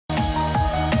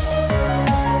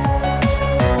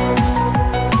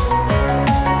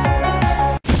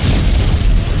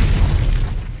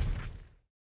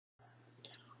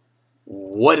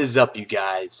What is up, you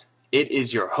guys? It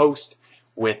is your host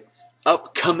with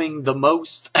upcoming the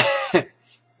most,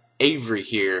 Avery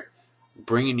here,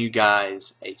 bringing you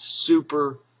guys a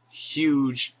super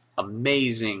huge,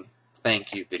 amazing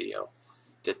thank you video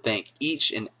to thank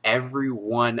each and every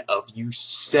one of you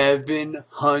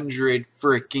 700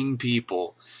 freaking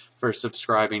people for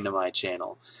subscribing to my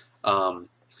channel.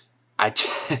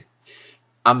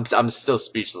 I'm still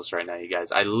speechless right now, you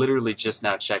guys. I literally just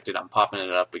now checked it. I'm popping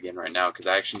it up again right now because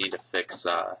I actually need to fix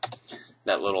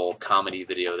that little comedy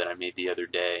video that I made the other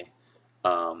day.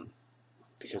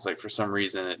 Because like for some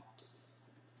reason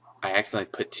I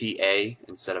accidentally put TA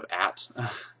instead of at.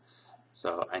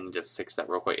 So I need to fix that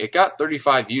real quick. It got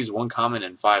 35 views, 1 comment,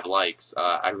 and 5 likes.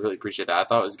 I really appreciate that. I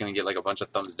thought it was gonna get like a bunch of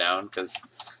thumbs down because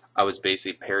I was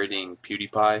basically parodying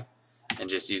PewDiePie and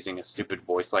just using a stupid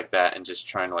voice like that and just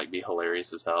trying to like be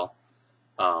hilarious as hell.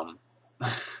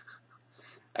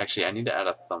 Actually, I need to add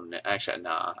a thumbnail. Actually,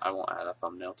 nah, I won't add a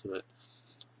thumbnail to it.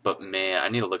 But man, I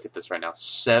need to look at this right now.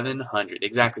 700,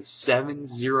 exactly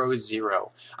 700.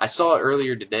 I saw it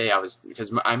earlier today.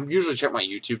 Because I'm usually check my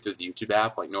YouTube through the YouTube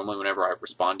app. Like normally, whenever I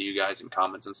respond to you guys in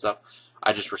comments and stuff,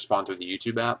 I just respond through the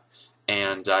YouTube app.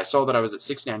 And I saw that I was at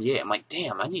 698. I'm like,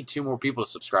 damn, I need 2 more people to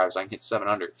subscribe so I can hit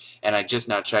 700. And I just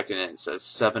now checked it and it says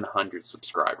 700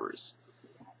 subscribers.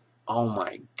 Oh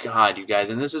my god, you guys.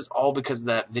 And this is all because of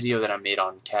that video that I made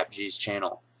on CapG's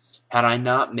channel. Had I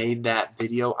not made that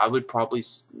video, I would probably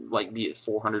like be at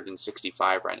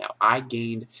 465 right now. I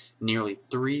gained nearly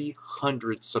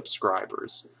 300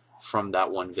 subscribers from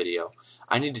that one video.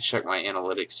 I need to check my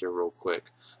analytics here real quick.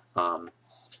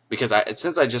 Because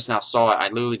since I just now saw it, I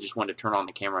literally just wanted to turn on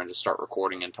the camera and just start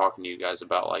recording and talking to you guys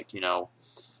about, like, you know,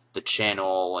 the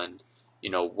channel and, you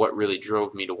know, what really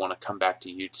drove me to want to come back to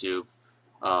YouTube,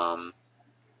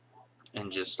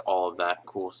 and just all of that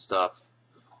cool stuff.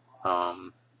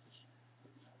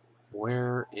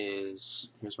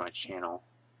 Here's my channel.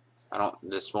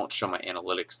 This won't show my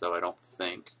analytics though, I don't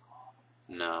think.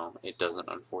 No, it doesn't,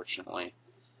 unfortunately,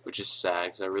 which is sad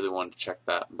because I really wanted to check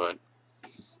that, but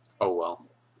oh well.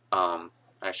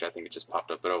 Actually, I think it just popped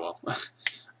up, but oh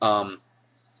well.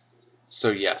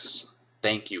 So yes,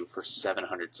 thank you for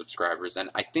 700 subscribers, and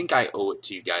I think I owe it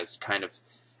to you guys to kind of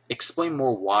explain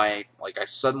more why, like, I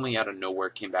suddenly out of nowhere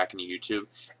came back into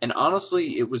YouTube. And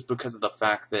honestly, it was because of the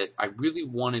fact that I really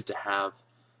wanted to have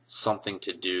something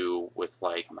to do with,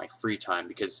 like, my free time,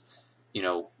 because, you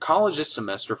know, college this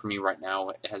semester for me right now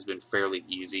has been fairly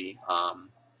easy.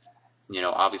 You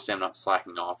know, obviously I'm not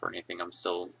slacking off or anything. I'm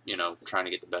still, you know, trying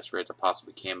to get the best grades I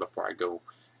possibly can before I go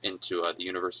into the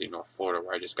University of North Florida,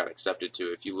 where I just got accepted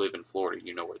to. If you live in Florida,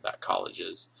 you know where that college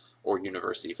is, or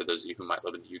university for those of you who might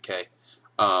live in the UK.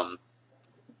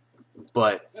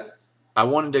 But I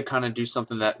wanted to kind of do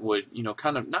something that would, you know,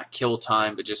 kind of not kill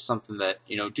time, but just something that,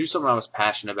 you know, do something I was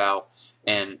passionate about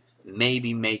and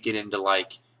maybe make it into,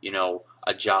 like, you know,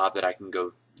 a job that I can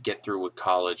go get through with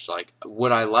college. Like,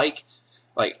 would I like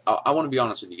I want to be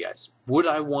honest with you guys. Would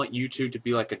I want YouTube to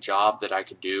be like a job that I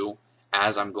could do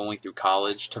as I'm going through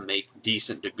college to make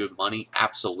decent to good money?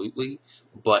 Absolutely.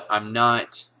 But I'm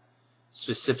not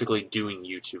specifically doing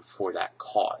YouTube for that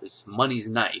cause.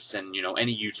 Money's nice, and, you know,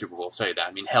 any YouTuber will say that.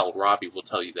 I mean, hell, Robbie will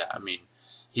tell you that. I mean,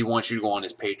 he wants you to go on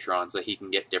his Patreon so that he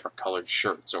can get different colored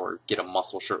shirts, or get a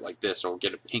muscle shirt like this, or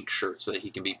get a pink shirt so that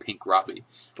he can be Pink Robbie.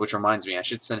 Which reminds me, I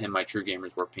should send him my True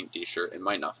Gamers Wear Pink t-shirt. It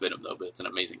might not fit him, though, but it's an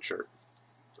amazing shirt.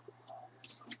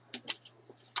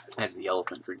 As the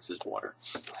elephant drinks his water.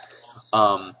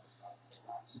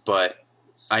 But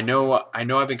I know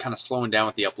I've been kind of slowing down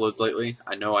with the uploads lately.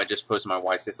 I know I just posted my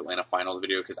YCS Atlanta Finals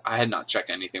video because I had not checked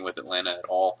anything with Atlanta at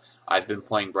all. I've been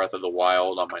playing Breath of the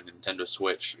Wild on my Nintendo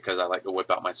Switch because I like to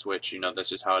whip out my Switch. You know, that's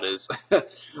just how it is.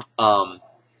 But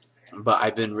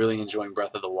I've been really enjoying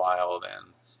Breath of the Wild,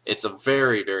 and it's a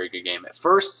very, very good game. At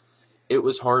first, it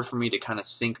was hard for me to kind of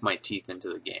sink my teeth into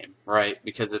the game, right?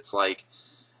 Because it's like,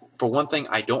 for one thing,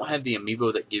 I don't have the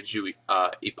amiibo that gives you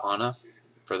Epona.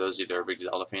 For those of you that are big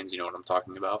Zelda fans, you know what I'm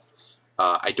talking about.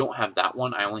 I don't have that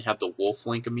one. I only have the Wolf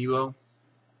Link amiibo,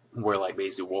 where, like,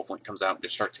 basically Wolf Link comes out and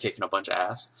just starts kicking a bunch of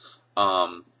ass.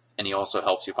 And he also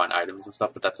helps you find items and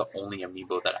stuff, but that's the only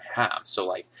amiibo that I have. So,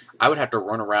 like, I would have to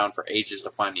run around for ages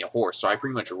to find me a horse. So I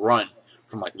pretty much run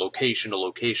from, like, location to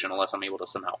location unless I'm able to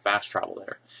somehow fast travel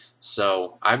there.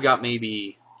 So I've got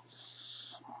maybe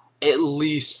at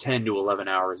least 10 to 11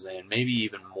 hours in, maybe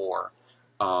even more.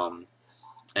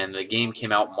 And the game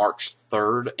came out March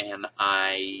 3rd, and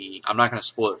I'm not going to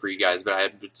spoil it for you guys, but I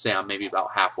would say I'm maybe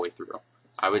about halfway through.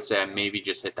 I would say I maybe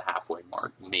just hit the halfway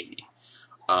mark, maybe.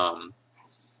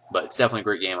 But it's definitely a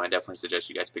great game. I definitely suggest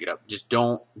you guys pick it up. Just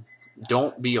don't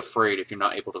don't be afraid if you're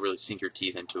not able to really sink your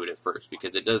teeth into it at first,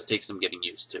 because it does take some getting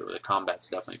used to. The combat's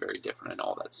definitely very different and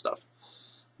all that stuff.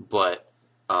 But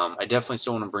I definitely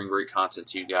still want to bring great content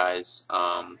to you guys.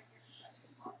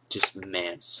 Just,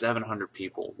 man, 700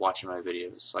 people watching my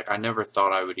videos. Like, I never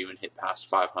thought I would even hit past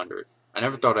 500. I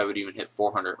never thought I would even hit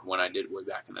 400 when I did way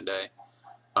back in the day.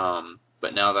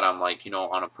 But now that I'm, like, you know,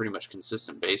 on a pretty much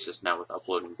consistent basis now with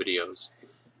uploading videos,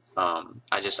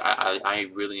 I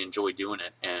really enjoy doing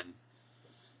it. And,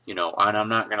 you know, and I'm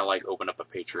not going to, like, open up a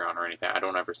Patreon or anything. I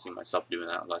don't ever see myself doing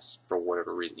that unless, for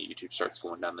whatever reason, YouTube starts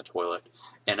going down the toilet.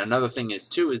 And another thing is,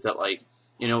 too, is that, like,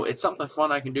 you know, it's something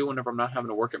fun I can do whenever I'm not having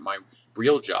to work at my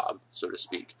real job, so to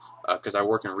speak, because I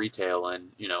work in retail, and,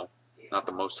 you know, not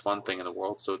the most fun thing in the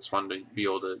world, so it's fun to be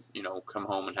able to, you know, come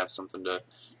home and have something to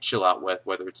chill out with,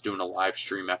 whether it's doing a live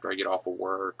stream after I get off of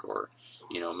work, or,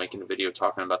 you know, making a video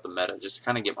talking about the meta, just to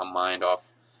kind of get my mind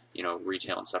off, you know,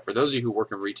 retail and stuff. For those of you who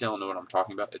work in retail and know what I'm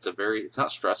talking about, it's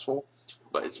not stressful,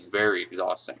 but it's very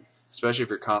exhausting, especially if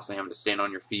you're constantly having to stand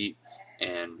on your feet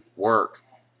and work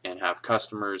and have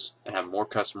customers and have more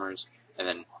customers, and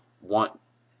then want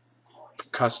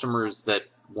customers that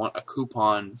want a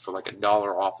coupon for like $1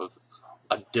 off of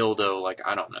a dildo. Like,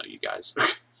 I don't know, you guys.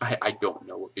 I don't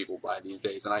know what people buy these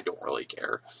days, and I don't really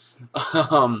care.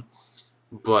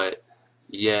 But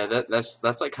yeah, that's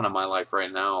like kind of my life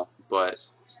right now. But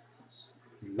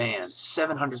man,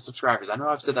 700 subscribers. I know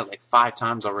I've said that like 5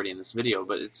 times already in this video,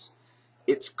 but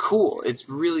it's cool. It's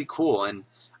really cool. And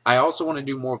I also want to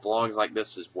do more vlogs like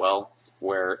this as well,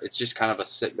 where it's just kind of a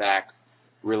sit back,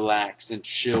 relax, and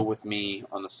chill with me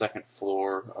on the 2nd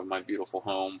floor of my beautiful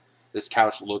home. This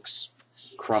couch looks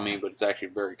crummy, but it's actually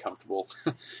very comfortable.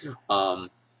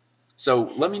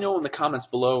 So let me know in the comments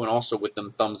below, and also with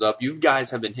them thumbs up. You guys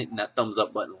have been hitting that thumbs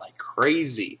up button like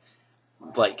crazy.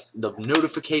 Like the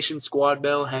notification squad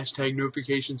bell, hashtag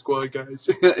notification squad, guys.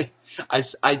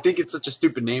 I think it's such a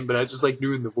stupid name, but I just like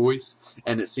doing the voice,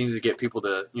 and it seems to get people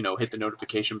to, you know, hit the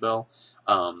notification bell.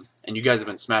 And you guys have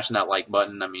been smashing that like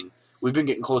button. I mean, we've been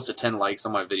getting close to 10 likes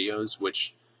on my videos,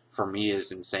 which for me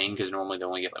is insane, because normally they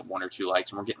only get like 1 or 2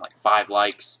 likes, and we're getting like 5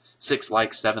 likes, 6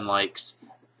 likes, 7 likes.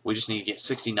 We just need to get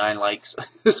 69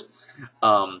 likes.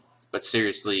 But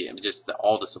seriously, just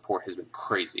all the support has been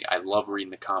crazy. I love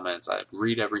reading the comments. I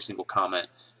read every single comment.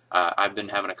 I've been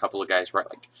having a couple of guys write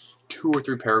like 2 or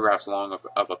 3 paragraphs long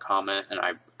of a comment, and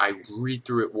I read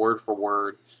through it word for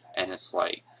word, and it's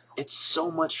like, it's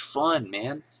so much fun,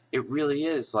 man. It really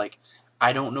is. Like,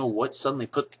 I don't know what suddenly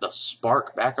put the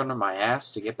spark back under my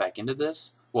ass to get back into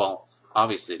this. Well,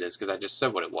 obviously it is, because I just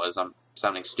said what it was. I'm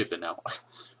sounding stupid now.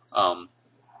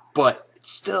 But it's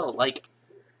still, like,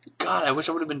 God, I wish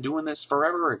I would have been doing this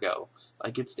forever ago.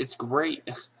 Like, it's great.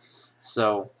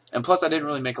 So, and plus I didn't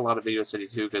really make a lot of videos today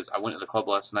too, because I went to the club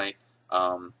last night.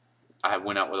 I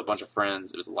went out with a bunch of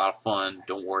friends. It was a lot of fun.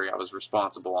 Don't worry, I was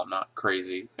responsible. I'm not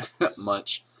crazy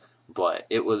much, but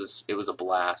it was a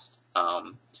blast.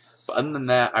 But other than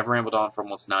that, I've rambled on for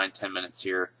almost 9-10 minutes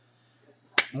here.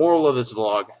 Moral of this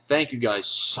vlog: thank you guys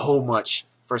so much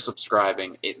for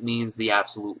subscribing. It means the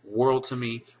absolute world to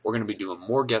me. We're going to be doing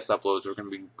more guest uploads. We're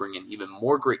going to be bringing even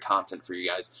more great content for you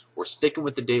guys. We're sticking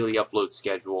with the daily upload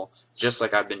schedule, just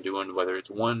like I've been doing, whether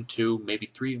it's 1, 2, maybe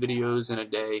 3 videos in a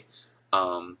day.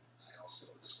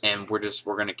 And we're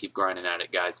going to keep grinding at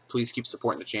it, guys. Please keep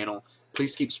supporting the channel.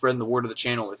 Please keep spreading the word of the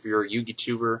channel. If you're a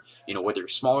YouTuber, you know, whether you're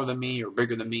smaller than me or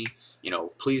bigger than me, you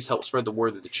know, please help spread the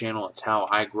word of the channel. It's how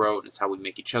I grow, and it's how we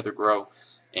make each other grow.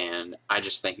 And I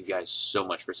just thank you guys so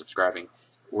much for subscribing.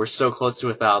 We're so close to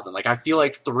 1,000. Like, I feel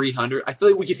like 300. I feel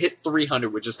like we could hit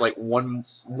 300 with just like one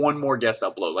more guest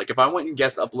upload. Like, if I went and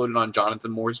guest uploaded on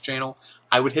Jonathan Moore's channel,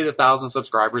 I would hit 1,000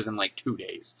 subscribers in like 2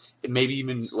 days. Maybe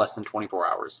even less than 24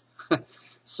 hours.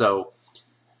 So,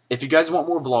 if you guys want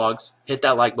more vlogs, hit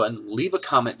that like button. Leave a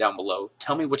comment down below.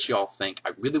 Tell me what y'all think.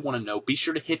 I really want to know. Be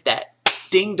sure to hit that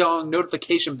ding-dong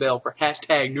notification bell for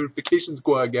hashtag notification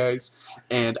squad, guys.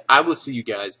 And I will see you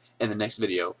guys in the next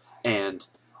video. And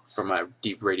for my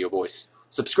deep radio voice,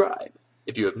 subscribe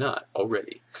if you have not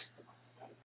already.